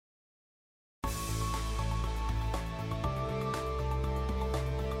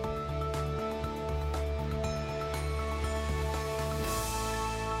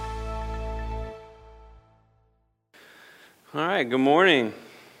All right, good morning.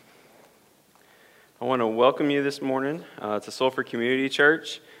 I want to welcome you this morning to Sulphur Community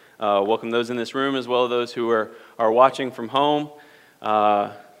Church. Welcome those in this room as well as those who are watching from home.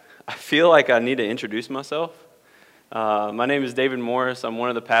 I feel like I need to introduce myself. My name is David Morris. I'm one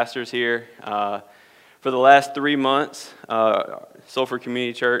of the pastors here. For the last 3 months, Sulphur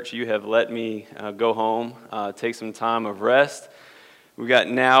Community Church, you have let me go home, take some time of rest. We got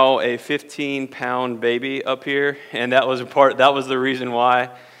now a 15-pound baby up here, and that was the reason why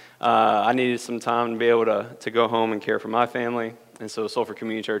I needed some time to be able to go home and care for my family. And so Sulphur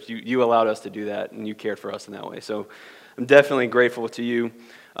Community Church, you allowed us to do that, and you cared for us in that way. So I'm definitely grateful to you,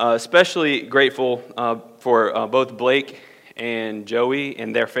 especially grateful for both Blake and Joey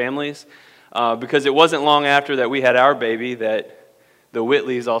and their families, because it wasn't long after that we had our baby that the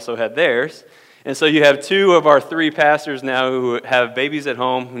Whitleys also had theirs. And so you have 2 of our 3 pastors now who have babies at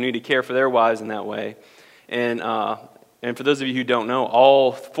home who need to care for their wives in that way. And for those of you who don't know,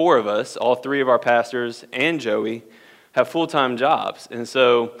 all 4 of us, all 3 of our pastors and Joey, have full-time jobs. And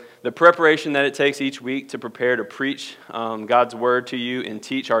so the preparation that it takes each week to prepare to preach God's word to you and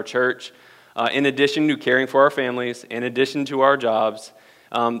teach our church, in addition to caring for our families, in addition to our jobs,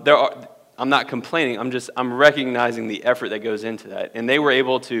 I'm not complaining, I'm recognizing the effort that goes into that. And they were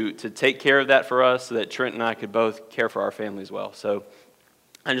able to take care of that for us so that Trent and I could both care for our families well. So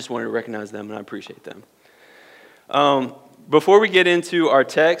I just wanted to recognize them, and I appreciate them. Before we get into our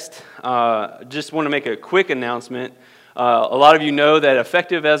text, just want to make a quick announcement. A lot of you know that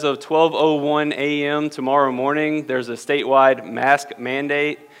effective as of 12:01 a.m. tomorrow morning, there's a statewide mask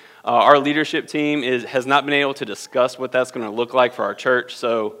mandate. Our leadership team has not been able to discuss what that's going to look like for our church,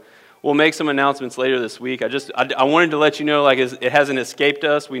 so we'll make some announcements later this week. I wanted to let you know, like, it hasn't escaped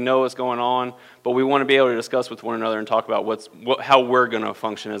us. We know what's going on, but we want to be able to discuss with one another and talk about how we're going to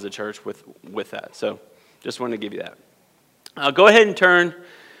function as a church with that. So just wanted to give you that. Go ahead and turn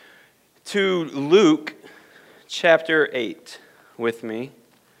to Luke chapter 8 with me.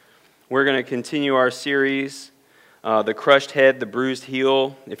 We're going to continue our series, The Crushed Head, the Bruised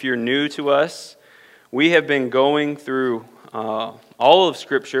Heel. If you're new to us, we have been going through all of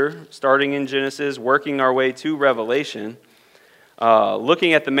Scripture, starting in Genesis, working our way to Revelation,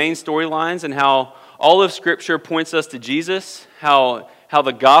 looking at the main storylines and how all of Scripture points us to Jesus, how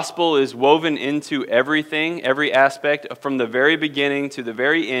the gospel is woven into everything, every aspect, from the very beginning to the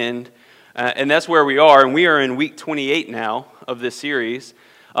very end, and that's where we are, and we are in week 28 now of this series.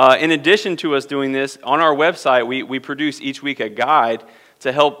 In addition to us doing this, on our website, we produce each week a guide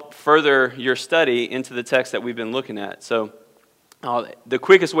to help further your study into the text that we've been looking at. So the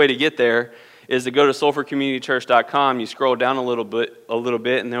quickest way to get there is to go to sulphurcommunitychurch.com. You scroll down a little bit,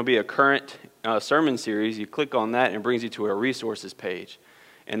 and there'll be a current sermon series. You click on that, and it brings you to a resources page.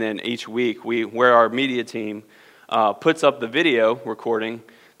 And then each week, where our media team puts up the video recording,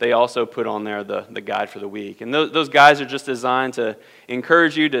 they also put on there the guide for the week. And those guides are just designed to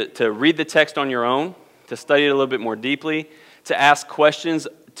encourage you to read the text on your own, to study it a little bit more deeply, to ask questions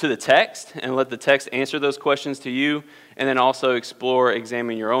to the text and let the text answer those questions to you, and then also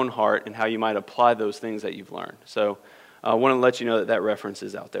examine your own heart and how you might apply those things that you've learned. So I want to let you know that reference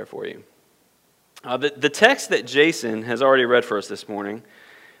is out there for you. The text that Jason has already read for us this morning,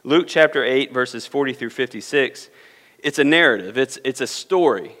 Luke chapter 8, verses 40 through 56, it's a narrative. It's a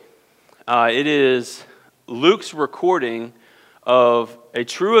story. It is Luke's recording of a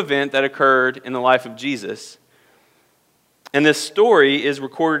true event that occurred in the life of Jesus. And this story is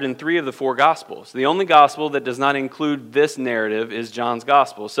recorded in 3 of the 4 Gospels. The only Gospel that does not include this narrative is John's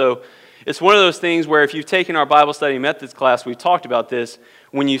Gospel. So it's one of those things where if you've taken our Bible study methods class, we've talked about this.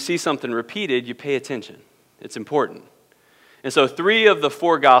 When you see something repeated, you pay attention. It's important. And so 3 of the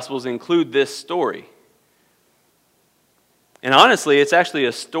 4 Gospels include this story. And honestly, it's actually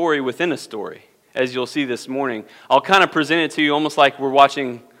a story within a story, as you'll see this morning. I'll kind of present it to you almost like we're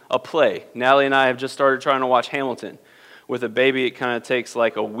watching a play. Natalie and I have just started trying to watch Hamilton. With a baby, it kind of takes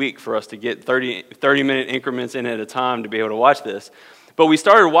like a week for us to get 30-minute increments in at a time to be able to watch this. But we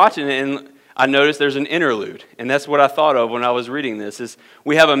started watching it, and I noticed there's an interlude. And that's what I thought of when I was reading this, is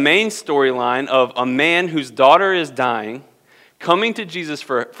we have a main storyline of a man whose daughter is dying, coming to Jesus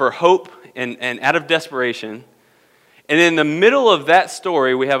for hope and out of desperation. And in the middle of that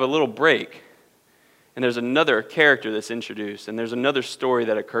story, we have a little break. And there's another character that's introduced, and there's another story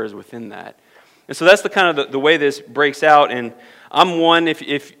that occurs within that. And so that's the kind of the way this breaks out. And I'm one, if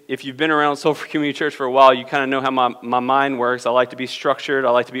you've been around Sulphur Community Church for a while, you kind of know how my mind works. I like to be structured. I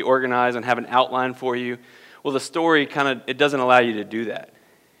like to be organized and have an outline for you. Well, the story it doesn't allow you to do that.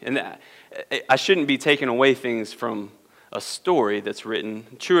 And I shouldn't be taking away things from a story that's written,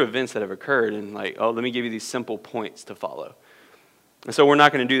 true events that have occurred, and like, oh, let me give you these simple points to follow. And so we're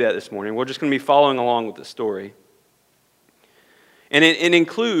not going to do that this morning. We're just going to be following along with the story. And it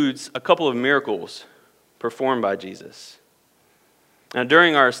includes a couple of miracles performed by Jesus. Now,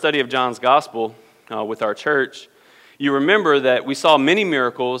 during our study of John's Gospel with our church, you remember that we saw many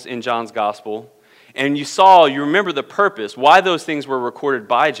miracles in John's Gospel, and you remember the purpose, why those things were recorded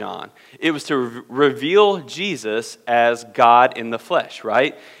by John. It was to reveal Jesus as God in the flesh,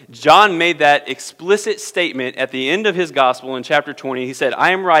 right? John made that explicit statement at the end of his Gospel in chapter 20. He said,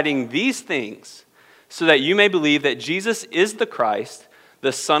 I am writing these things so that you may believe that Jesus is the Christ,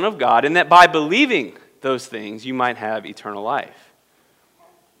 the Son of God, and that by believing those things you might have eternal life.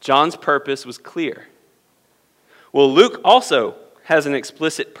 John's purpose was clear. Well, Luke also has an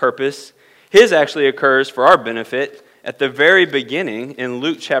explicit purpose. His actually occurs for our benefit at the very beginning in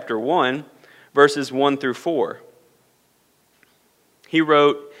Luke chapter 1, verses 1 through 4. He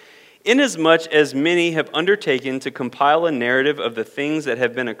wrote, Inasmuch as many have undertaken to compile a narrative of the things that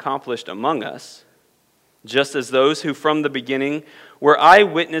have been accomplished among us, just as those who from the beginning were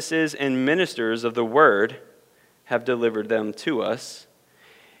eyewitnesses and ministers of the word have delivered them to us,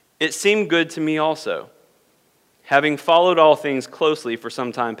 it seemed good to me also, having followed all things closely for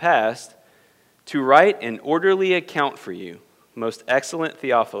some time past, to write an orderly account for you, most excellent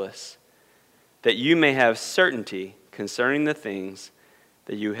Theophilus, that you may have certainty concerning the things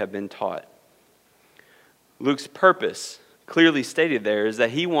that you have been taught. Luke's purpose, clearly stated there, is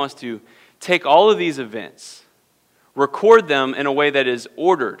that he wants to take all of these events, record them in a way that is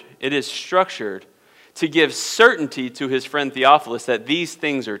ordered, it is structured, to give certainty to his friend Theophilus that these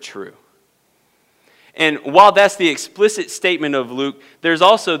things are true. And while that's the explicit statement of Luke, there's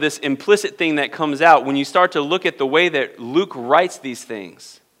also this implicit thing that comes out when you start to look at the way that Luke writes these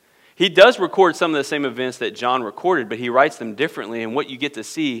things. He does record some of the same events that John recorded, but he writes them differently, and what you get to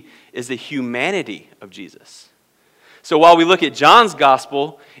see is the humanity of Jesus. So while we look at John's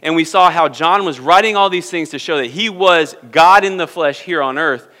gospel, and we saw how John was writing all these things to show that he was God in the flesh here on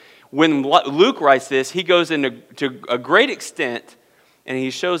earth, when Luke writes this, he goes into a great extent, and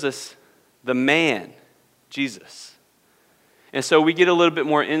he shows us the man, Jesus. And so we get a little bit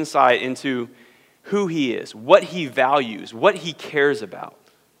more insight into who he is, what he values, what he cares about.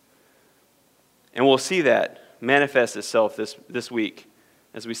 And we'll see that manifest itself this week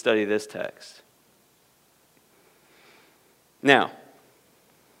as we study this text. Now,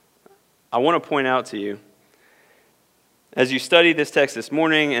 I want to point out to you, as you study this text this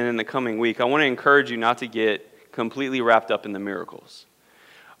morning and in the coming week, I want to encourage you not to get completely wrapped up in the miracles.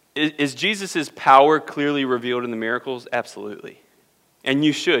 Is Jesus' power clearly revealed in the miracles? Absolutely. And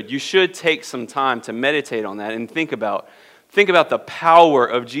you should. You should take some time to meditate on that and think about the power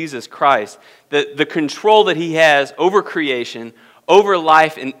of Jesus Christ, the control that he has over creation, over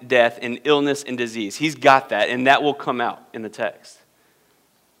life and death and illness and disease. He's got that, and that will come out in the text.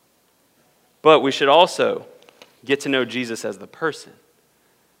 But we should also get to know Jesus as the person.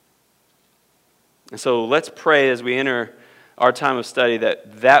 And so let's pray as we enter our time of study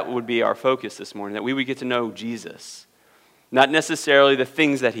that would be our focus this morning, that we would get to know Jesus. Not necessarily the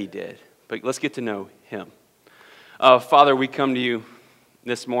things that he did, but let's get to know him. Father, we come to you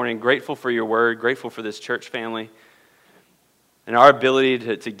this morning grateful for your word, grateful for this church family, and our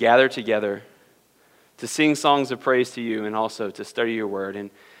ability to gather together, to sing songs of praise to you, and also to study your word.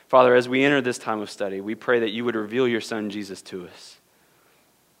 And Father, as we enter this time of study, we pray that you would reveal your Son, Jesus, to us.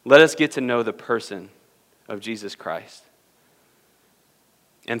 Let us get to know the person of Jesus Christ.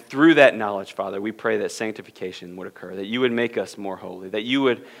 And through that knowledge, Father, we pray that sanctification would occur, that you would make us more holy, that you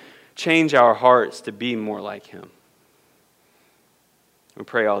would change our hearts to be more like him. We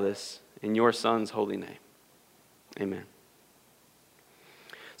pray all this in your Son's holy name. Amen.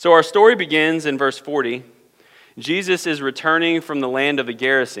 So our story begins in verse 40. Jesus is returning from the land of the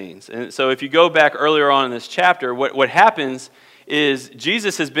Gerasenes. And so if you go back earlier on in this chapter, what happens is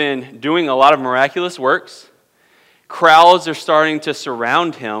Jesus has been doing a lot of miraculous works. Crowds are starting to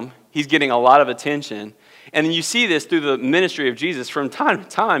surround him. He's getting a lot of attention. And then you see this through the ministry of Jesus. From time to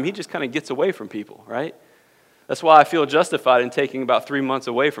time, he just kind of gets away from people, right? That's why I feel justified in taking about 3 months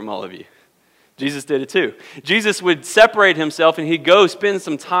away from all of you. Jesus did it too. Jesus would separate himself and he'd go spend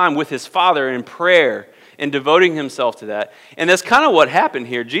some time with his Father in prayer and devoting himself to that. And that's kind of what happened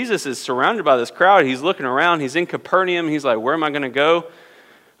here. Jesus is surrounded by this crowd. He's looking around. He's in Capernaum. He's like, where am I going to go?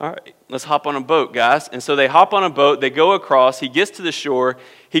 All right, let's hop on a boat, guys. And so they hop on a boat. They go across. He gets to the shore.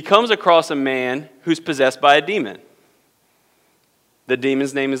 He comes across a man who's possessed by a demon. The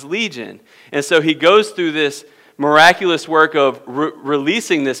demon's name is Legion. And so he goes through this miraculous work of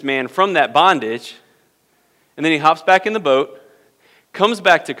releasing this man from that bondage. And then he hops back in the boat, comes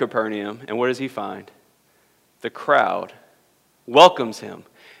back to Capernaum, and what does he find? The crowd welcomes him.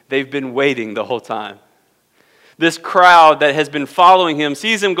 They've been waiting the whole time. This crowd that has been following him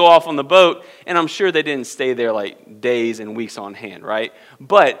sees him go off on the boat, and I'm sure they didn't stay there like days and weeks on hand, right?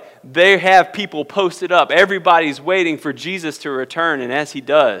 But they have people posted up. Everybody's waiting for Jesus to return, and as he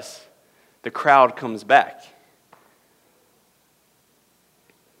does, the crowd comes back.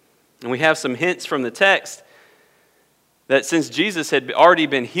 And we have some hints from the text that since Jesus had already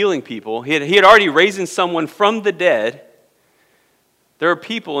been healing people, he had already raised someone from the dead, there are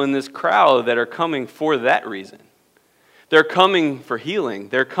people in this crowd that are coming for that reason. They're coming for healing.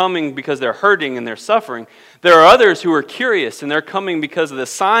 They're coming because they're hurting and they're suffering. There are others who are curious, and they're coming because of the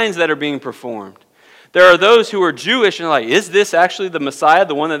signs that are being performed. There are those who are Jewish and are like, is this actually the Messiah,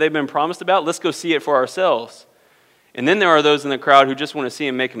 the one that they've been promised about? Let's go see it for ourselves. And then there are those in the crowd who just want to see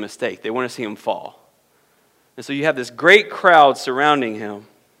him make a mistake. They want to see him fall. And so you have this great crowd surrounding him.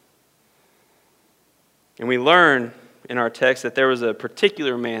 And we learn in our text that there was a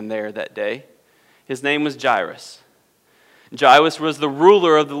particular man there that day. His name was Jairus. Jairus was the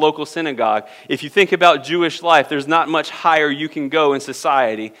ruler of the local synagogue. If you think about Jewish life, there's not much higher you can go in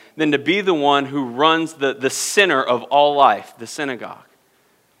society than to be the one who runs the center of all life, the synagogue.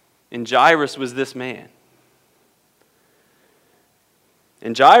 And Jairus was this man.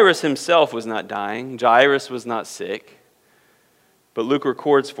 And Jairus himself was not dying. Jairus was not sick. But Luke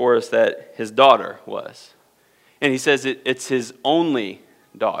records for us that his daughter was. And he says it's his only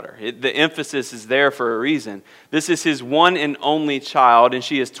daughter. The emphasis is there for a reason. This is his one and only child, and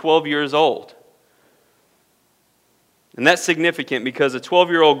she is 12 years old. And that's significant because a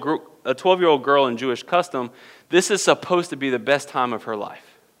 12-year-old girl in Jewish custom, this is supposed to be the best time of her life.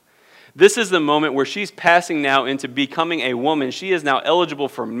 This is the moment where she's passing now into becoming a woman. She is now eligible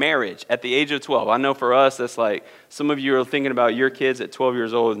for marriage at the age of 12. I know for us, that's like, some of you are thinking about your kids at 12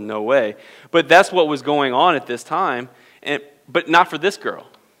 years old, no way. But that's what was going on at this time, but not for this girl.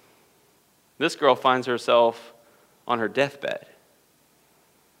 This girl finds herself on her deathbed.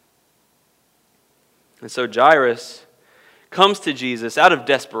 And so Jairus comes to Jesus out of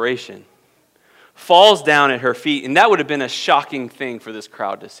desperation, falls down at her feet, and that would have been a shocking thing for this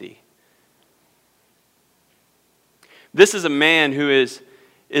crowd to see. This is a man who is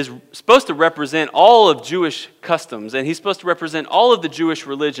supposed to represent all of Jewish customs, and he's supposed to represent all of the Jewish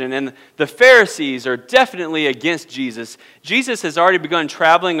religion, and the Pharisees are definitely against Jesus. Jesus has already begun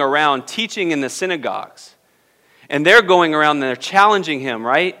traveling around teaching in the synagogues, and they're going around and they're challenging him,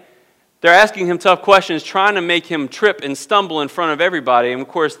 right? They're asking him tough questions, trying to make him trip and stumble in front of everybody, and of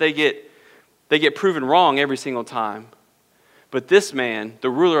course they get proven wrong every single time. But this man, the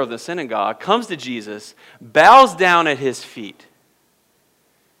ruler of the synagogue, comes to Jesus, bows down at his feet,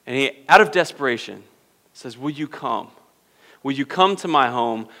 and he, out of desperation, says, "Will you come? Will you come to my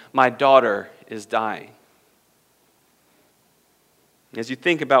home? My daughter is dying." As you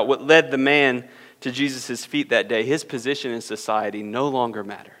think about what led the man to Jesus' feet that day, his position in society no longer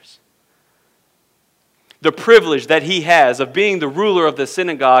matters. The privilege that he has of being the ruler of the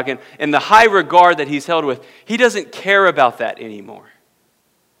synagogue and the high regard that he's held with, he doesn't care about that anymore.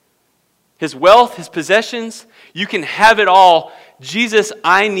 His wealth, his possessions, you can have it all. Jesus,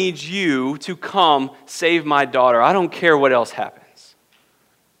 I need you to come save my daughter. I don't care what else happens.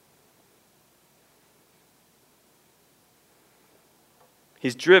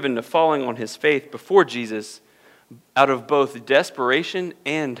 He's driven to falling on his faith before Jesus out of both desperation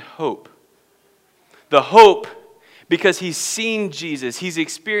and hope. The hope because he's seen Jesus, he's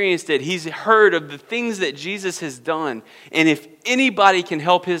experienced it, he's heard of the things that Jesus has done. And if anybody can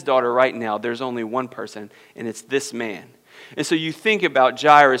help his daughter right now, there's only one person, and it's this man. And so you think about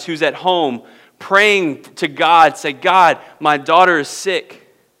Jairus, who's at home praying to God, say, "God, my daughter is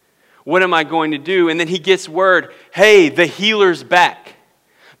sick. What am I going to do?" And then he gets word, hey, the healer's back.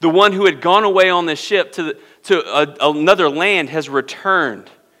 The one who had gone away on the ship to another land has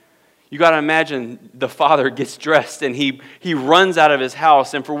returned. You got to imagine the father gets dressed and he runs out of his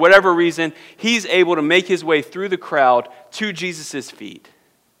house, and for whatever reason, he's able to make his way through the crowd to Jesus' feet.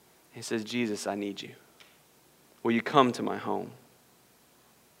 He says, "Jesus, I need you. Will you come to my home?"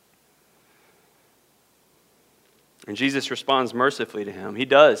 And Jesus responds mercifully to him. He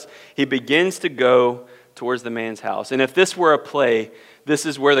does. He begins to go towards the man's house. And if this were a play, this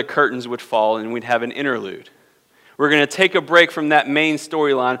is where the curtains would fall and we'd have an interlude. We're going to take a break from that main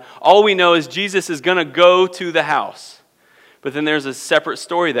storyline. All we know is Jesus is going to go to the house. But then there's a separate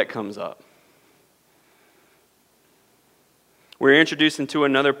story that comes up. We're introduced into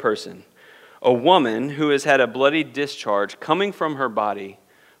another person, a woman who has had a bloody discharge coming from her body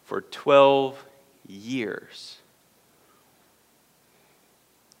for 12 years.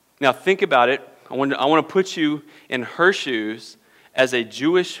 Now think about it. I want to put you in her shoes as a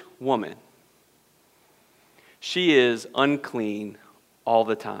Jewish woman, she is unclean all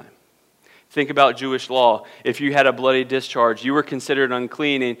the time. Think about Jewish law. If you had a bloody discharge, you were considered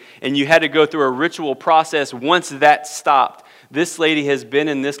unclean, and you had to go through a ritual process. Once that stopped, this lady has been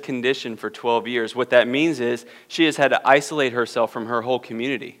in this condition for 12 years. What that means is she has had to isolate herself from her whole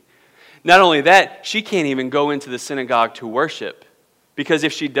community. Not only that, she can't even go into the synagogue to worship, because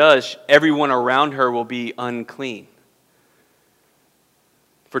if she does, everyone around her will be unclean.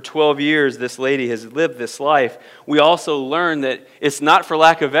 For 12 years, this lady has lived this life. We also learn that it's not for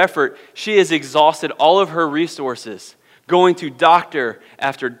lack of effort. She has exhausted all of her resources, going to doctor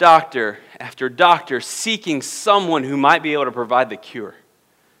after doctor after doctor, seeking someone who might be able to provide the cure.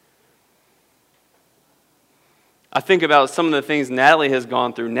 I think about some of the things Natalie has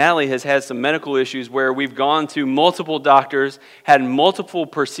gone through. Natalie has had some medical issues where we've gone to multiple doctors, had multiple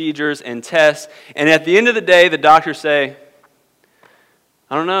procedures and tests, and at the end of the day, the doctors say,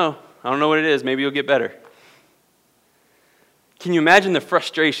 I don't know what it is. Maybe you'll get better. Can you imagine the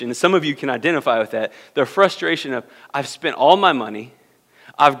frustration? Some of you can identify with that. The frustration of, I've spent all my money.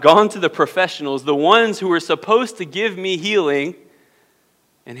 I've gone to the professionals, the ones who were supposed to give me healing,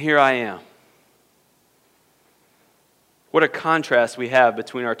 and here I am. What a contrast we have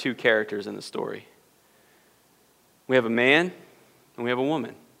between our two characters in the story. We have a man and we have a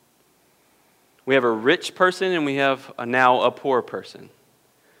woman. We have a rich person and we have now a poor person.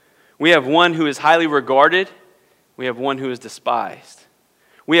 We have one who is highly regarded. We have one who is despised.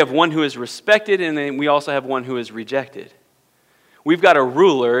 We have one who is respected, and then we also have one who is rejected. We've got a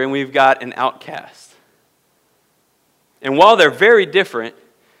ruler and we've got an outcast. And while they're very different,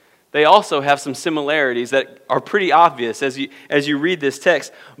 they also have some similarities that are pretty obvious as you read this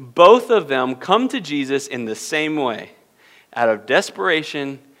text. Both of them come to Jesus in the same way, out of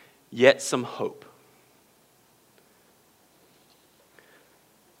desperation, yet some hope.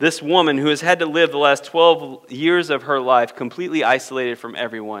 This woman who has had to live the last 12 years of her life completely isolated from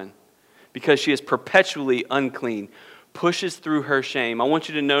everyone because she is perpetually unclean, pushes through her shame. I want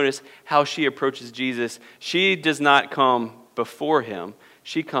you to notice how she approaches Jesus. She does not come before him.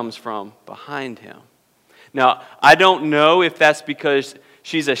 She comes from behind him. Now, I don't know if that's because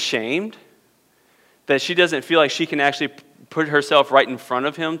she's ashamed, that she doesn't feel like she can actually put herself right in front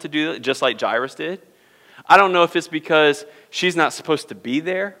of him to do it, just like Jairus did. I don't know if it's because she's not supposed to be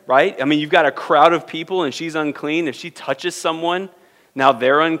there, right? I mean, you've got a crowd of people and she's unclean. If she touches someone, now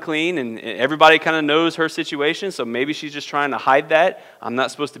they're unclean and everybody kind of knows her situation, so maybe she's just trying to hide that. I'm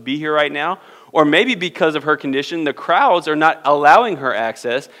not supposed to be here right now. Or maybe because of her condition, the crowds are not allowing her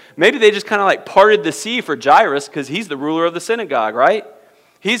access. Maybe they just kind of like parted the sea for Jairus because he's the ruler of the synagogue, right?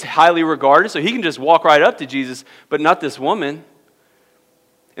 He's highly regarded, so he can just walk right up to Jesus, but not this woman.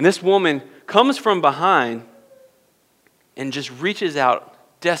 And this woman comes from behind and just reaches out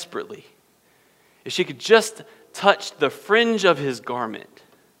desperately. If she could just touch the fringe of his garment,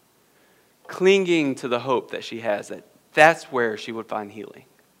 clinging to the hope that she has, that's where she would find healing.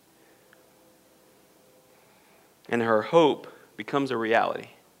 And her hope becomes a reality.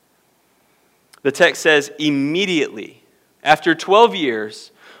 The text says, immediately, after 12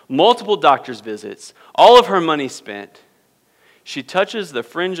 years, multiple doctor's visits, all of her money spent, she touches the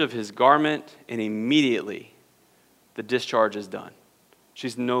fringe of his garment, and immediately the discharge is done.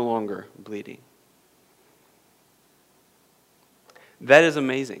 She's no longer bleeding. That is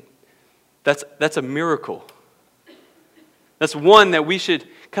amazing. That's a miracle. That's one that we should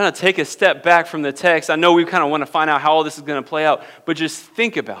kind of take a step back from the text. I know we kind of want to find out how all this is going to play out, but just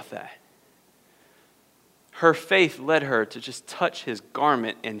think about that. Her faith led her to just touch his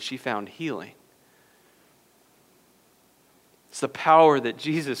garment, and she found healing. It's the power that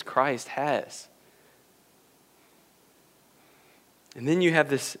Jesus Christ has. And then you have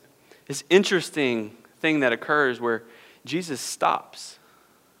this interesting thing that occurs where Jesus stops.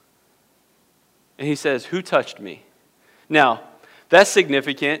 And he says, "Who touched me?" Now, that's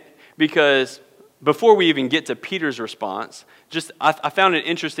significant because before we even get to Peter's response, I found it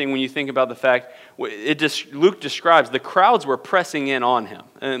interesting when you think about the fact, Luke describes the crowds were pressing in on him.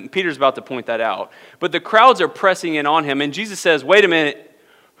 And Peter's about to point that out. But the crowds are pressing in on him. And Jesus says, wait a minute,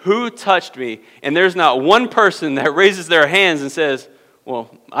 who touched me? And there's not one person that raises their hands and says,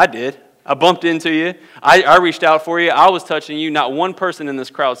 well, I did. I bumped into you. I reached out for you. I was touching you. Not one person in this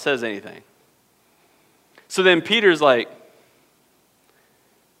crowd says anything. So then Peter's like,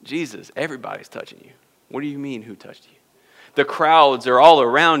 Jesus, everybody's touching you. What do you mean, who touched you? The crowds are all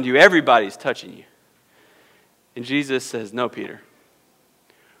around you. Everybody's touching you. And Jesus says, no, Peter.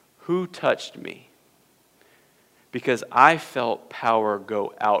 Who touched me? because I felt power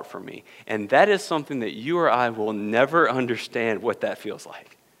go out from me. And that is something that you or I will never understand what that feels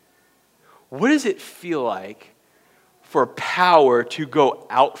like. What does it feel like for power to go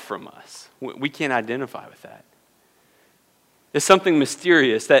out from us? We can't identify with that. It's something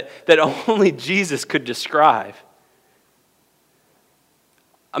mysterious that only Jesus could describe.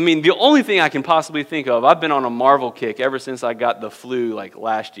 I mean, the only thing I can possibly think of, I've been on a Marvel kick ever since I got the flu like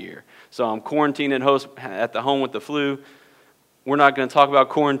last year. So I'm quarantined at the home with the flu. We're not going to talk about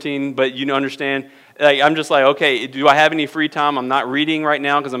quarantine, but you understand. Like, I'm just like, okay, do I have any free time? I'm not reading right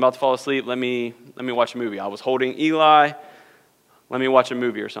now because I'm about to fall asleep. Let me watch a movie. I was holding Eli. Let me watch a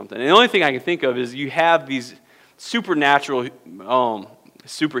movie or something. And the only thing I can think of is you have these supernatural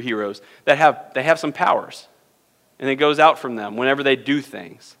superheroes that have some powers. And it goes out from them whenever they do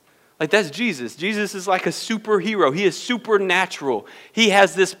things. Like, that's Jesus. Jesus is like a superhero. He is supernatural. He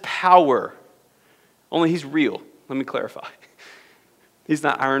has this power. Only he's real. Let me clarify. He's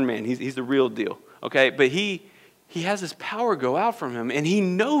not Iron Man. He's the real deal. Okay? But he has this power go out from him. And he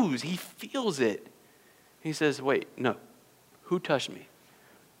knows. He feels it. He says, wait, no. Who touched me?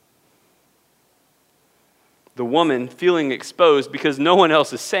 The woman, feeling exposed because no one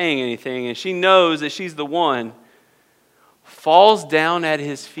else is saying anything, and she knows that she's the one, falls down at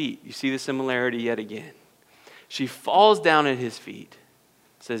his feet. You see the similarity yet again. She falls down at his feet,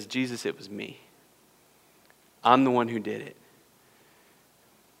 says, Jesus, it was me. I'm the one who did it.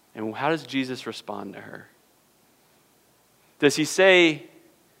 And how does Jesus respond to her? Does he say,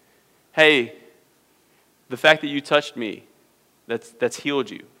 hey, the fact that you touched me, that's healed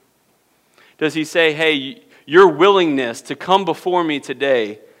you? Does he say, hey, your willingness to come before me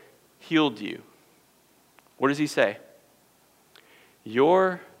today healed you? What does he say?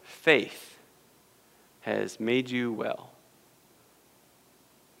 Your faith has made you well.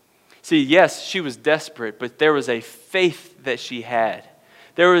 See, yes, she was desperate, but there was a faith that she had.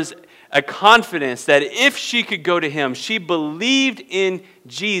 There was a confidence that if she could go to him, she believed in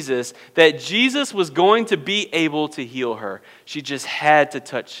Jesus, that Jesus was going to be able to heal her. She just had to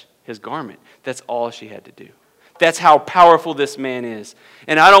touch his garment. That's all she had to do. That's how powerful this man is.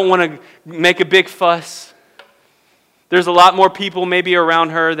 And I don't want to make a big fuss. There's a lot more people maybe around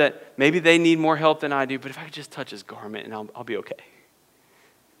her that maybe they need more help than I do, but if I could just touch his garment and I'll be okay.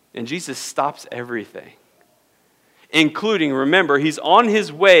 And Jesus stops everything, including, remember, he's on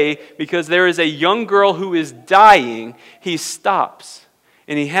his way because there is a young girl who is dying. He stops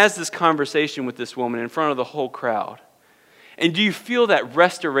and he has this conversation with this woman in front of the whole crowd. And do you feel that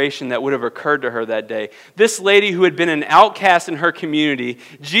restoration that would have occurred to her that day? This lady who had been an outcast in her community,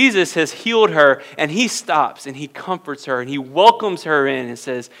 Jesus has healed her, and he stops and he comforts her and he welcomes her in and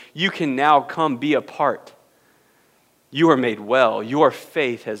says, you can now come be a part. You are made well. Your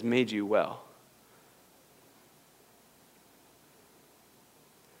faith has made you well.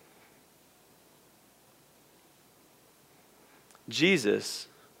 Jesus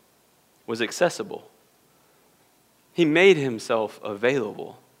was accessible. He made himself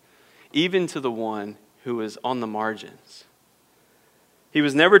available, even to the one who was on the margins. He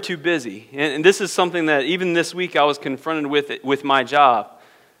was never too busy. And this is something that even this week I was confronted with my job.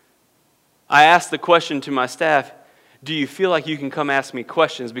 I asked the question to my staff, do you feel like you can come ask me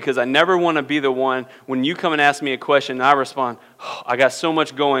questions? Because I never want to be the one, when you come and ask me a question, and I respond, oh, I got so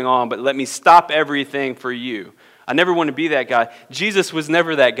much going on, but let me stop everything for you. I never want to be that guy. Jesus was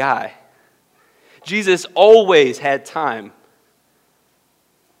never that guy. Jesus always had time.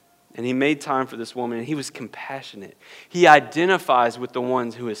 And he made time for this woman, and he was compassionate. He identifies with the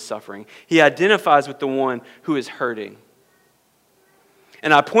ones who is suffering. He identifies with the one who is hurting.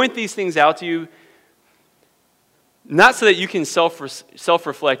 And I point these things out to you, not so that you can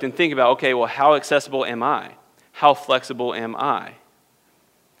self-reflect and think about, okay, well, how accessible am I? How flexible am I?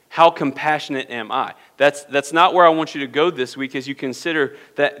 How compassionate am I? That's not where I want you to go this week as you consider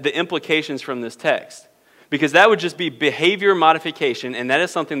the implications from this text. Because that would just be behavior modification, and that is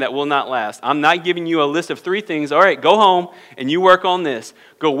something that will not last. I'm not giving you a list of 3 things. All right, go home and you work on this.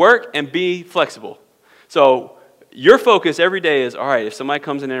 Go work and be flexible. So your focus every day is, all right, if somebody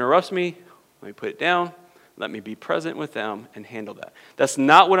comes and interrupts me, let me put it down. Let me be present with them and handle that. That's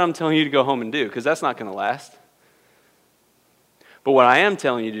not what I'm telling you to go home and do, because that's not going to last. But what I am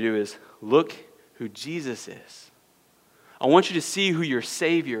telling you to do is look who Jesus is. I want you to see who your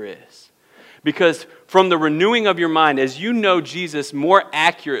Savior is. Because from the renewing of your mind, as you know Jesus more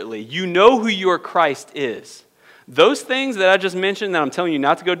accurately, you know who your Christ is. Those things that I just mentioned that I'm telling you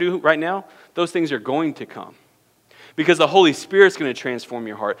not to go do right now, those things are going to come. Because the Holy Spirit's going to transform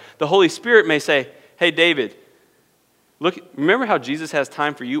your heart. The Holy Spirit may say, hey, David, look, remember how Jesus has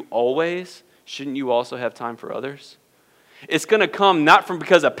time for you always? shouldn't you also have time for others? It's going to come not from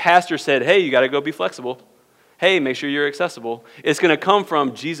because a pastor said, hey, you got to go be flexible. Hey, make sure you're accessible. It's going to come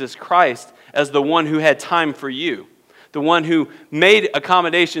from Jesus Christ as the one who had time for you, the one who made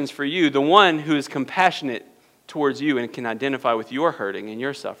accommodations for you, the one who is compassionate towards you and can identify with your hurting and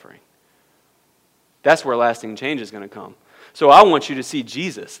your suffering. That's where lasting change is going to come. So I want you to see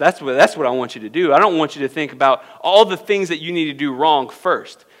Jesus. That's what I want you to do. I don't want you to think about all the things that you need to do wrong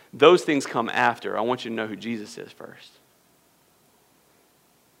first. Those things come after. I want you to know who Jesus is first.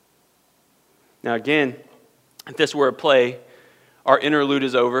 Now again, if this were a play, our interlude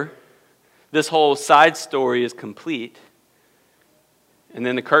is over. This whole side story is complete. And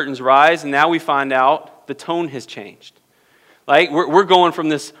then the curtains rise, and now we find out the tone has changed. Like, we're going from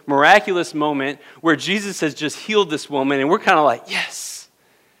this miraculous moment where Jesus has just healed this woman, and we're kind of like, yes,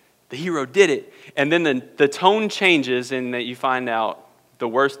 the hero did it. And then the tone changes, and that you find out the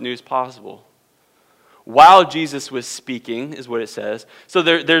worst news possible. While Jesus was speaking, is what it says. So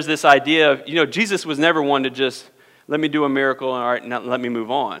there's this idea of, Jesus was never one to just, let me do a miracle, and all right, now let me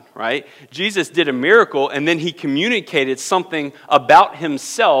move on, right? Jesus did a miracle, and then he communicated something about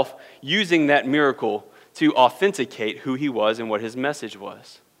himself using that miracle to authenticate who he was and what his message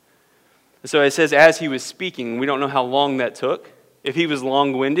was. So it says, as he was speaking, we don't know how long that took. If he was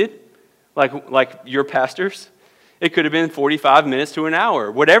long-winded, like your pastors, it could have been 45 minutes to an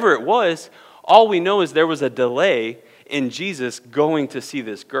hour. Whatever it was, all we know is there was a delay in Jesus going to see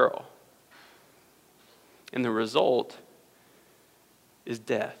this girl. And the result is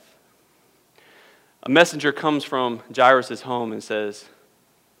death. A messenger comes from Jairus' home and says,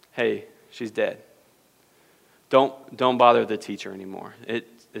 hey, she's dead. Don't bother the teacher anymore.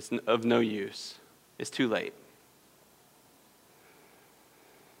 It's of no use. It's too late.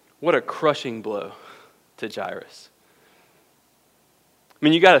 What a crushing blow to Jairus. I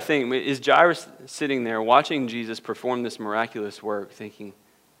mean, you got to think, is Jairus sitting there watching Jesus perform this miraculous work thinking,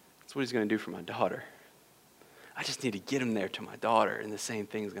 that's what he's going to do for my daughter. I just need to get him there to my daughter, and the same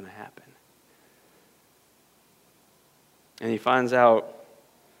thing's going to happen. And he finds out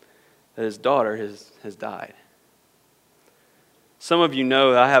that his daughter has died. Some of you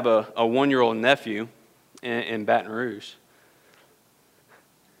know that I have a 1-year-old nephew in Baton Rouge.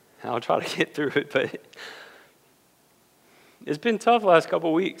 I'll try to get through it, but it's been tough the last couple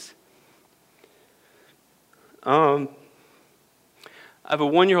of weeks. I have a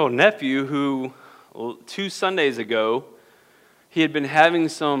 1-year-old nephew who, 2 Sundays ago, he had been having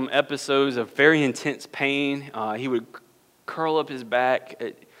some episodes of very intense pain. He would curl up his back,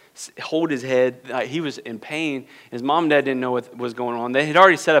 hold his head. He was in pain. His mom and dad didn't know what was going on. They had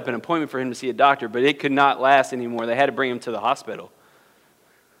already set up an appointment for him to see a doctor, but it could not last anymore. They had to bring him to the hospital.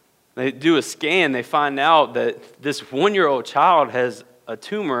 They do a scan. They find out that this 1-year-old child has a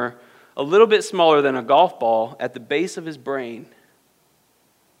tumor a little bit smaller than a golf ball at the base of his brain,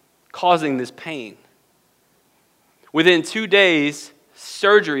 causing this pain. Within 2 days,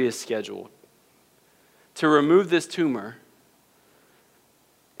 surgery is scheduled to remove this tumor.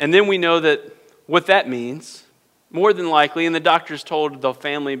 And then we know that what that means, more than likely, and the doctors told the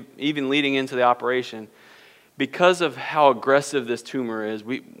family even leading into the operation, because of how aggressive this tumor is,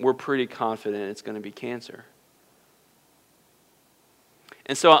 we're pretty confident it's going to be cancer.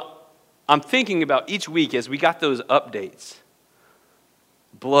 And so I'm thinking about each week as we got those updates,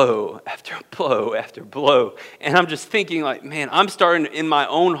 blow after blow after blow. And I'm just thinking like, man, I'm starting in my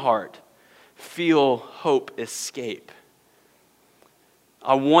own heart feel hope escape.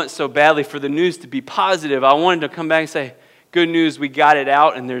 I want so badly for the news to be positive. I wanted to come back and say, good news, we got it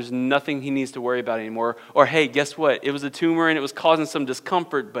out and there's nothing he needs to worry about anymore. Or hey, guess what? It was a tumor and it was causing some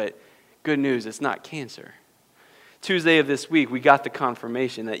discomfort, but good news, it's not cancer. Tuesday of this week, we got the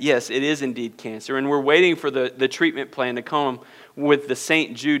confirmation that yes, it is indeed cancer, and we're waiting for the treatment plan to come with the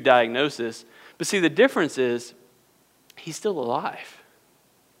St. Jude diagnosis. But see, the difference is he's still alive,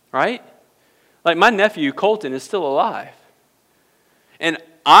 right? Like my nephew, Colton, is still alive. And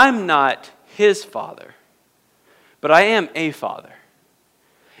I'm not his father, but I am a father.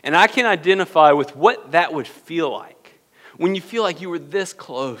 And I can identify with what that would feel like when you feel like you were this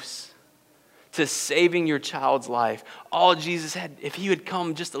close to saving your child's life. All Jesus had, if he had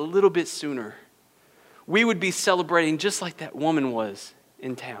come just a little bit sooner, we would be celebrating just like that woman was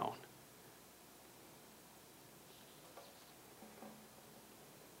in town.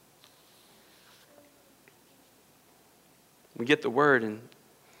 We get the word and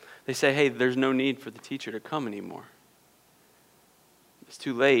they say, hey, there's no need for the teacher to come anymore. It's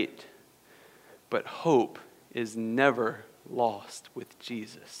too late. But hope is never lost with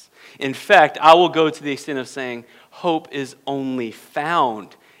Jesus. In fact, I will go to the extent of saying hope is only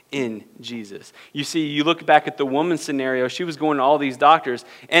found in Jesus. You see, you look back at the woman scenario, she was going to all these doctors,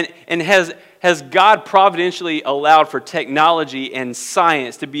 and has God providentially allowed for technology and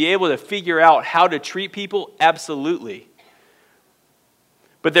science to be able to figure out how to treat people? Absolutely.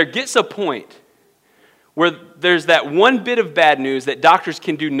 But there gets a point where there's that one bit of bad news that doctors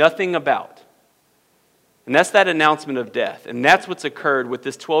can do nothing about. And that's that announcement of death. And that's what's occurred with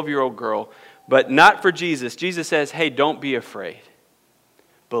this 12-year-old girl, but not for Jesus. Jesus says, hey, don't be afraid.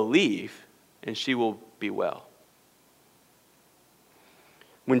 Believe, and she will be well.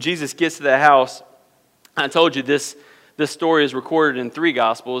 When Jesus gets to the house, I told you this story is recorded in 3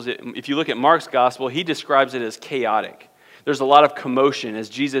 Gospels. If you look at Mark's Gospel, he describes it as chaotic. There's a lot of commotion as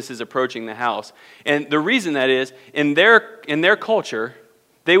Jesus is approaching the house. And the reason that is, in their culture,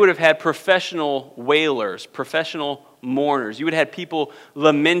 they would have had professional wailers, professional mourners. You would have had people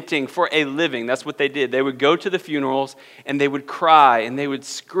lamenting for a living. That's what they did. They would go to the funerals and they would cry and they would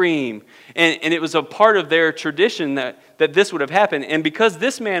scream. And it was a part of their tradition that this would have happened. And because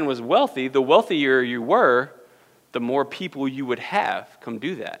this man was wealthy, the wealthier you were, the more people you would have come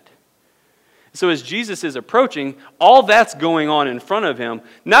do that. So as Jesus is approaching, all that's going on in front of him.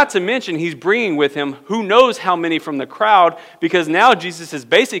 Not to mention he's bringing with him who knows how many from the crowd, because now Jesus has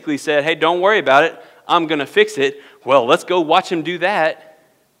basically said, hey, don't worry about it. I'm going to fix it. Well, let's go watch him do that.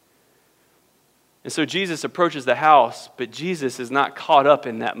 And so Jesus approaches the house, but Jesus is not caught up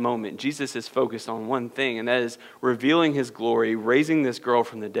in that moment. Jesus is focused on one thing, and that is revealing his glory, raising this girl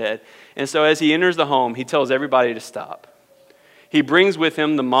from the dead. And so as he enters the home, he tells everybody to stop. He brings with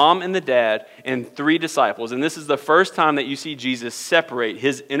him the mom and the dad and 3 disciples. And this is the first time that you see Jesus separate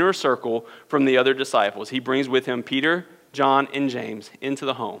his inner circle from the other disciples. He brings with him Peter, John, and James into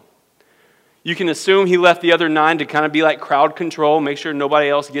the home. You can assume he left the other 9 to kind of be like crowd control, make sure nobody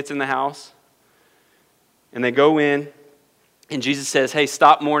else gets in the house. And they go in, and Jesus says, hey,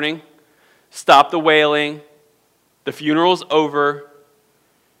 stop mourning, stop the wailing, the funeral's over.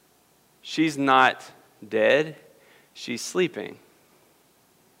 She's not dead. She's sleeping.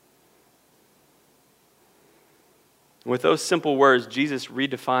 With those simple words, Jesus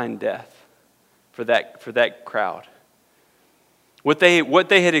redefined death for that crowd. What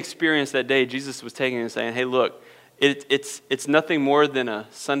they had experienced that day, Jesus was taking and saying, hey, look, it's nothing more than a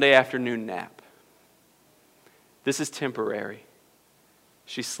Sunday afternoon nap. This is temporary.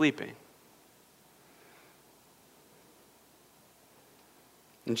 She's sleeping.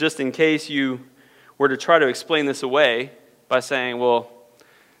 And just in case you were to try to explain this away by saying, well,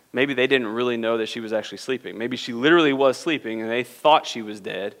 maybe they didn't really know that she was actually sleeping. Maybe she literally was sleeping and they thought she was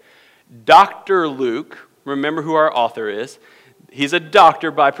dead. Dr. Luke, remember who our author is, he's a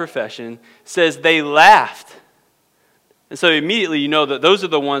doctor by profession, says they laughed. And so immediately you know that those are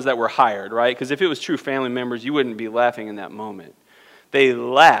the ones that were hired, right? Because if it was true family members, you wouldn't be laughing in that moment. They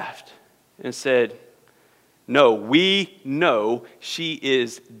laughed and said, no, we know she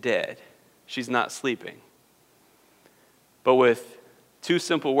is dead. She's not sleeping. But with 2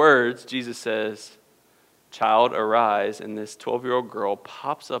 simple words, Jesus says, child, arise, and this 12-year-old girl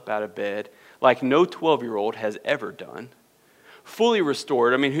pops up out of bed like no 12-year-old has ever done, fully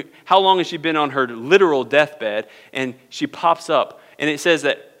restored. I mean, how long has she been on her literal deathbed? And she pops up, and it says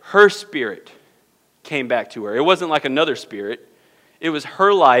that her spirit came back to her. It wasn't like another spirit. It was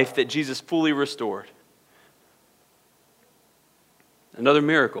her life that Jesus fully restored. Another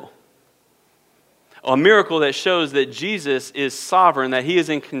miracle. A miracle that shows that Jesus is sovereign, that he is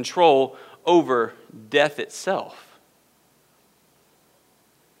in control over death itself.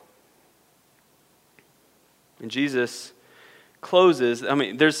 And Jesus closes. I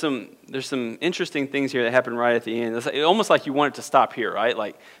mean, there's some interesting things here that happen right at the end. It's almost like you want it to stop here, right?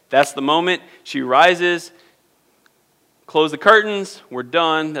 Like, that's the moment. She rises, close the curtains, we're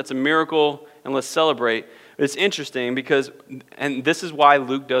done. That's a miracle, and let's celebrate. It's interesting because, and this is why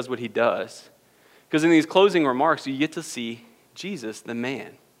Luke does what he does, because in these closing remarks, you get to see Jesus, the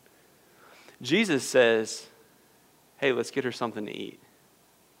man. Jesus says, hey, let's get her something to eat.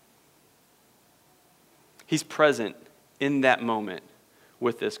 He's present in that moment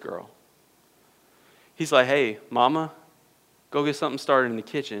with this girl. He's like, hey, mama, go get something started in the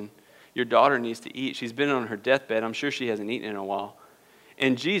kitchen. Your daughter needs to eat. She's been on her deathbed. I'm sure she hasn't eaten in a while.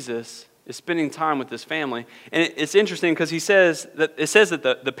 And Jesus is spending time with this family. And it's interesting because it says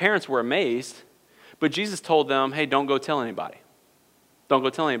that the parents were amazed, but Jesus told them, hey, don't go tell anybody. Don't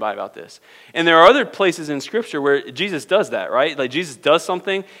go tell anybody about this. And there are other places in Scripture where Jesus does that, right? Like Jesus does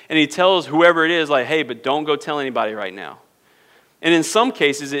something and he tells whoever it is, like, hey, but don't go tell anybody right now. And in some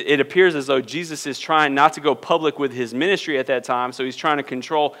cases, it appears as though Jesus is trying not to go public with his ministry at that time, so he's trying to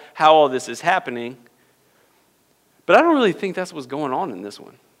control how all this is happening. But I don't really think that's what's going on in this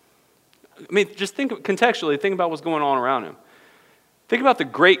one. I mean, just contextually, think about what's going on around him. Think about the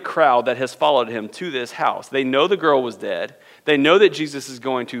great crowd that has followed him to this house. They know the girl was dead. They know that Jesus is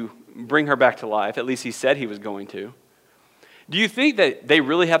going to bring her back to life. At least he said he was going to. Do you think that they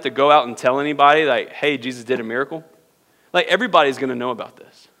really have to go out and tell anybody, like, hey, Jesus did a miracle? Like, everybody's going to know about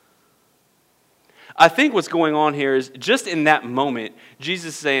this. I think what's going on here is just in that moment,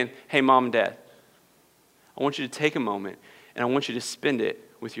 Jesus is saying, hey, mom and dad, I want you to take a moment and I want you to spend it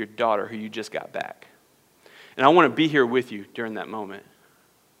with your daughter who you just got back. And I want to be here with you during that moment.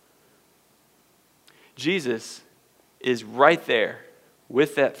 Jesus is right there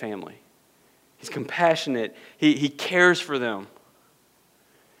with that family. He's compassionate. He cares for them.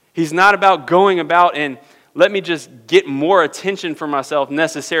 He's not about going about and let me just get more attention for myself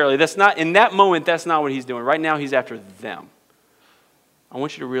necessarily. That's not, in that moment, that's not what he's doing. Right now, he's after them. I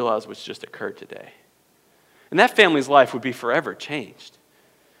want you to realize what's just occurred today. And that family's life would be forever changed.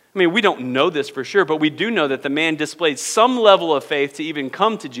 I mean, we don't know this for sure, but we do know that the man displayed some level of faith to even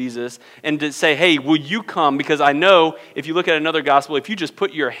come to Jesus and to say, hey, will you come? Because I know, if you look at another gospel, if you just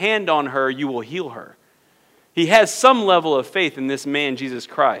put your hand on her, you will heal her. He has some level of faith in this man, Jesus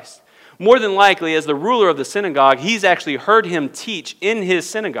Christ. More than likely, as the ruler of the synagogue, he's actually heard him teach in his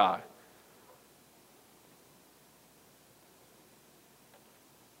synagogue.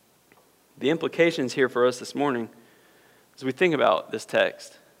 The implications here for us this morning, as we think about this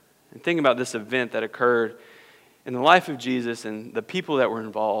text, and think about this event that occurred in the life of Jesus and the people that were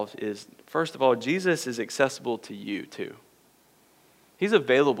involved is, first of all, Jesus is accessible to you too. He's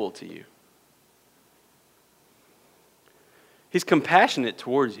available to you. He's compassionate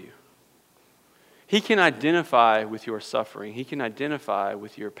towards you. He can identify with your suffering. He can identify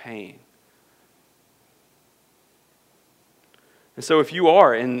with your pain. And so if you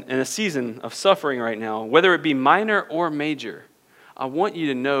are in a season of suffering right now, whether it be minor or major, I want you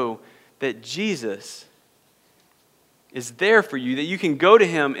to know that Jesus is there for you, that you can go to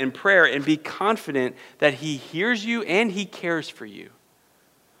him in prayer and be confident that he hears you and he cares for you.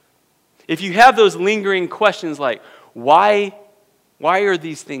 If you have those lingering questions like, why are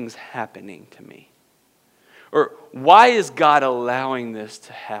these things happening to me? Or why is God allowing this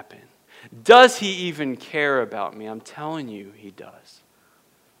to happen? Does he even care about me? I'm telling you, he does.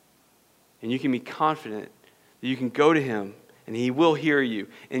 And you can be confident that you can go to him and he will hear you.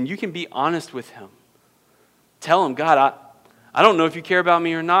 And you can be honest with him. Tell him, God, I don't know if you care about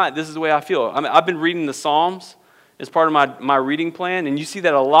me or not. This is the way I feel. I've been reading the Psalms as part of my reading plan. And you see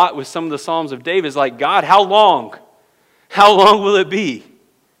that a lot with some of the Psalms of David. It's like, God, how long? How long will it be?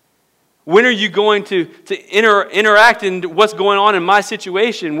 When are you going to interact in what's going on in my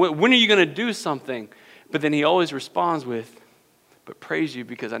situation? When are you going to do something? But then he always responds with, but praise you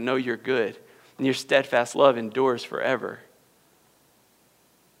because I know you're good. And your steadfast love endures forever.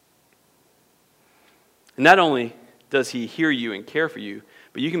 And not only does he hear you and care for you,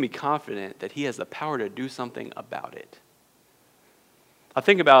 but you can be confident that he has the power to do something about it. I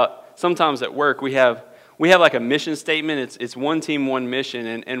think about sometimes at work we have like a mission statement. It's one team, one mission.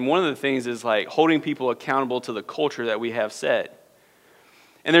 And one of the things is like holding people accountable to the culture that we have set.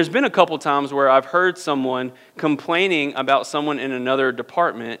 And there's been a couple times where I've heard someone complaining about someone in another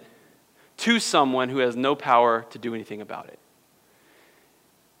department to someone who has no power to do anything about it.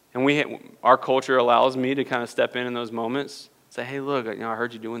 And our culture allows me to kind of step in those moments, say, hey, look, I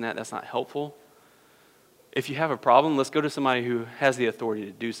heard you doing that. That's not helpful. If you have a problem, let's go to somebody who has the authority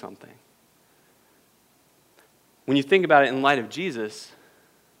to do something. When you think about it in light of Jesus,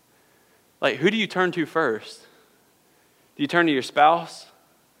 like, who do you turn to first? Do you turn to your spouse?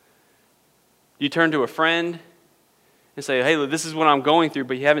 Do you turn to a friend and say, hey, look, this is what I'm going through,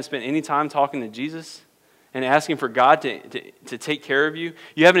 but you haven't spent any time talking to Jesus and asking for God to take care of you?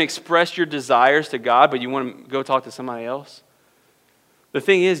 You haven't expressed your desires to God, but you want to go talk to somebody else? The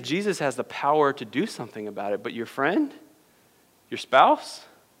thing is, Jesus has the power to do something about it, but your friend, your spouse,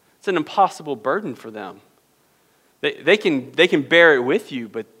 it's an impossible burden for them. They can bear it with you,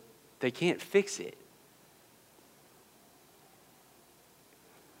 but they can't fix it.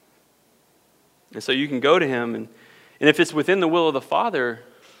 And so you can go to him, and if it's within the will of the Father,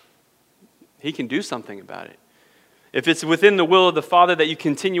 he can do something about it. If it's within the will of the Father that you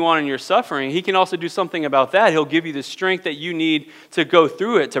continue on in your suffering, he can also do something about that. He'll give you the strength that you need to go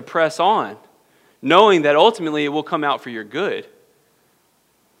through it, to press on, knowing that ultimately it will come out for your good.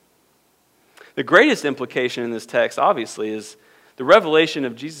 The greatest implication in this text, obviously, is the revelation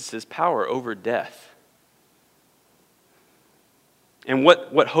of Jesus' power over death. And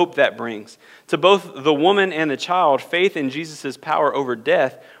what hope that brings. To both the woman and the child, faith in Jesus' power over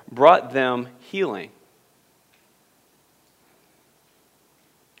death brought them healing.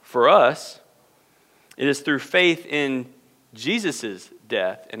 For us, it is through faith in Jesus'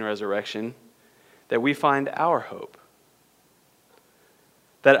 death and resurrection that we find our hope.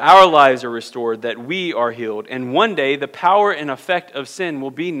 That our lives are restored, that we are healed, and one day the power and effect of sin will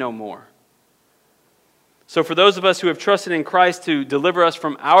be no more. So for those of us who have trusted in Christ to deliver us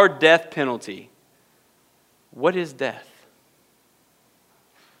from our death penalty, what is death?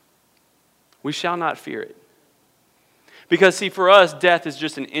 We shall not fear it. Because see, for us, death is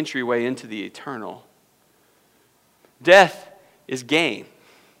just an entryway into the eternal. Death is gain.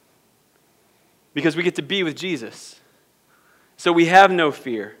 Because we get to be with Jesus. So we have no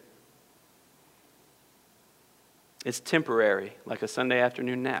fear. It's temporary, like a Sunday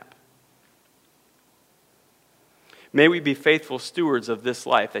afternoon nap. May we be faithful stewards of this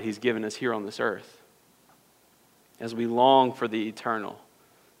life that He's given us here on this earth, as we long for the eternal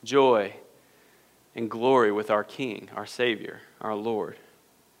joy and glory with our King, our Savior, our Lord.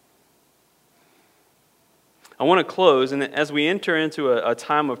 I want to close, and as we enter into a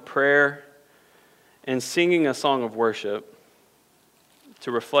time of prayer and singing a song of worship,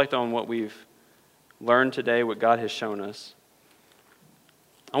 to reflect on what we've learned today, what God has shown us,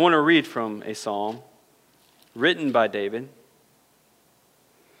 I want to read from a psalm written by David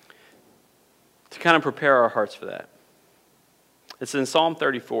to kind of prepare our hearts for that. It's in Psalm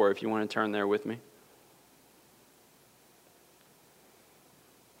 34, if you want to turn there with me.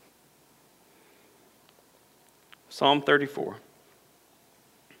 Psalm 34.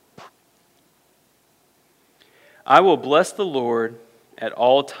 I will bless the Lord at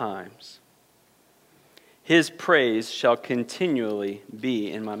all times. His praise shall continually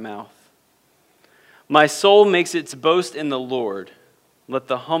be in my mouth. My soul makes its boast in the Lord. Let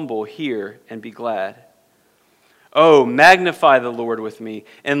the humble hear and be glad. Oh, magnify the Lord with me,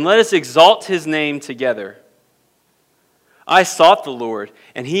 and let us exalt His name together. I sought the Lord,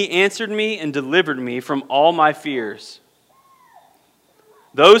 and He answered me and delivered me from all my fears.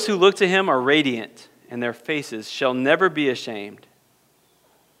 Those who look to Him are radiant, and their faces shall never be ashamed.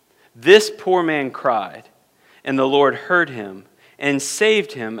 This poor man cried, and the Lord heard him and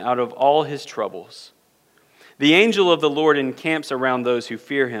saved him out of all his troubles. The angel of the Lord encamps around those who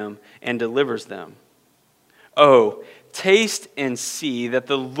fear Him and delivers them. Oh, taste and see that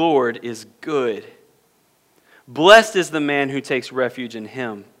the Lord is good. Blessed is the man who takes refuge in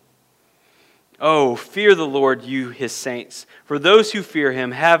Him. Oh, fear the Lord, you His saints, for those who fear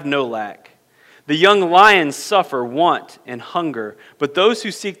Him have no lack. The young lions suffer want and hunger, but those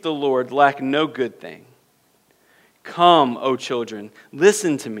who seek the Lord lack no good thing. Come, O children,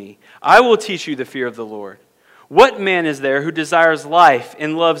 listen to me. I will teach you the fear of the Lord. What man is there who desires life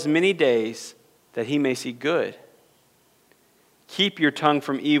and loves many days, that he may see good? Keep your tongue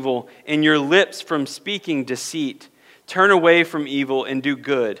from evil and your lips from speaking deceit. Turn away from evil and do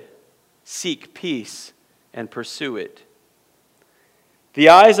good. Seek peace and pursue it. The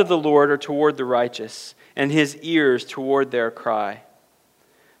eyes of the Lord are toward the righteous, and His ears toward their cry.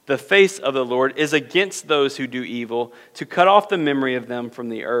 The face of the Lord is against those who do evil, to cut off the memory of them from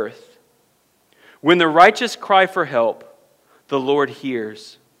the earth. When the righteous cry for help, the Lord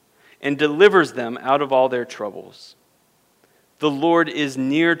hears and delivers them out of all their troubles. The Lord is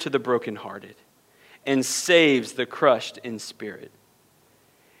near to the brokenhearted and saves the crushed in spirit.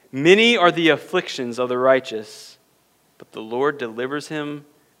 Many are the afflictions of the righteous, but the Lord delivers him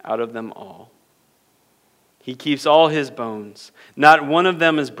out of them all. He keeps all his bones. Not one of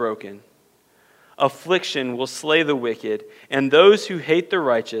them is broken. Affliction will slay the wicked, and those who hate the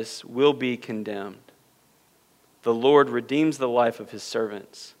righteous will be condemned. The Lord redeems the life of His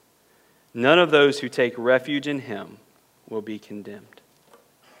servants. None of those who take refuge in Him will be condemned.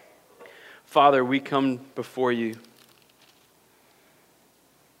 Father, we come before You,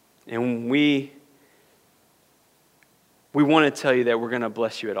 and we want to tell You that we're going to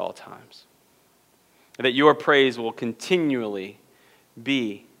bless You at all times. That Your praise will continually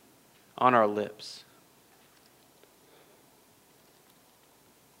be on our lips.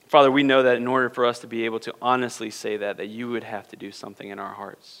 Father, we know that in order for us to be able to honestly say that You would have to do something in our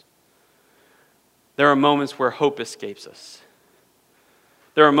hearts. There are moments where hope escapes us.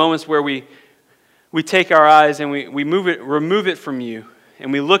 There are moments where we take our eyes and we remove it from You,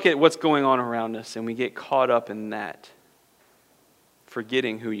 and we look at what's going on around us, and we get caught up in that,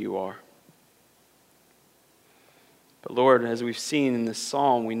 forgetting who You are. But Lord, as we've seen in this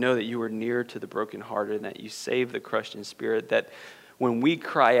psalm, we know that You are near to the brokenhearted, and that You save the crushed in spirit, that when we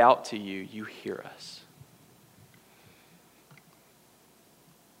cry out to You, You hear us.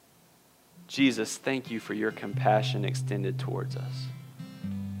 Jesus, thank You for Your compassion extended towards us.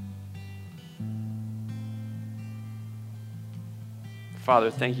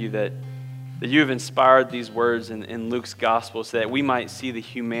 Father, thank you that you have inspired these words in Luke's gospel so that we might see the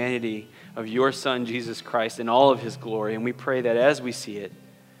humanity of your Son, Jesus Christ, in all of his glory. And we pray that as we see it,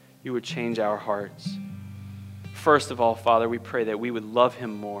 you would change our hearts. First of all, Father, we pray that we would love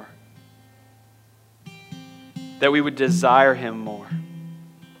him more, that we would desire him more.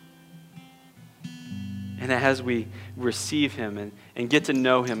 And as we receive him and get to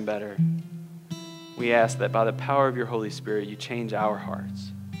know him better, we ask that by the power of your Holy Spirit, you change our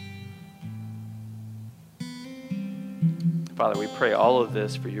hearts. Father, we pray all of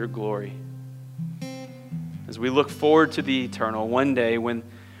this for your glory. As we look forward to the eternal, one day when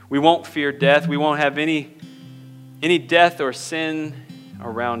we won't fear death, we won't have any death or sin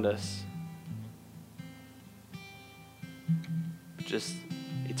around us. Just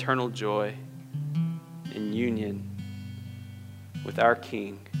eternal joy and union with our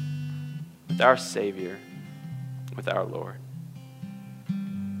King, with our Savior, with our Lord.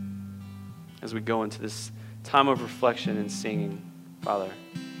 As we go into this time of reflection and singing, Father,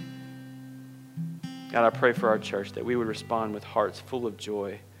 God, I pray for our church that we would respond with hearts full of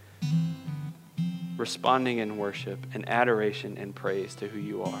joy, responding in worship and adoration and praise to who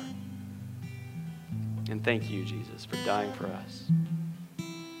you are. And thank you, Jesus, for dying for us.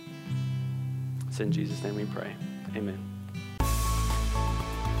 It's in Jesus' name we pray. Amen.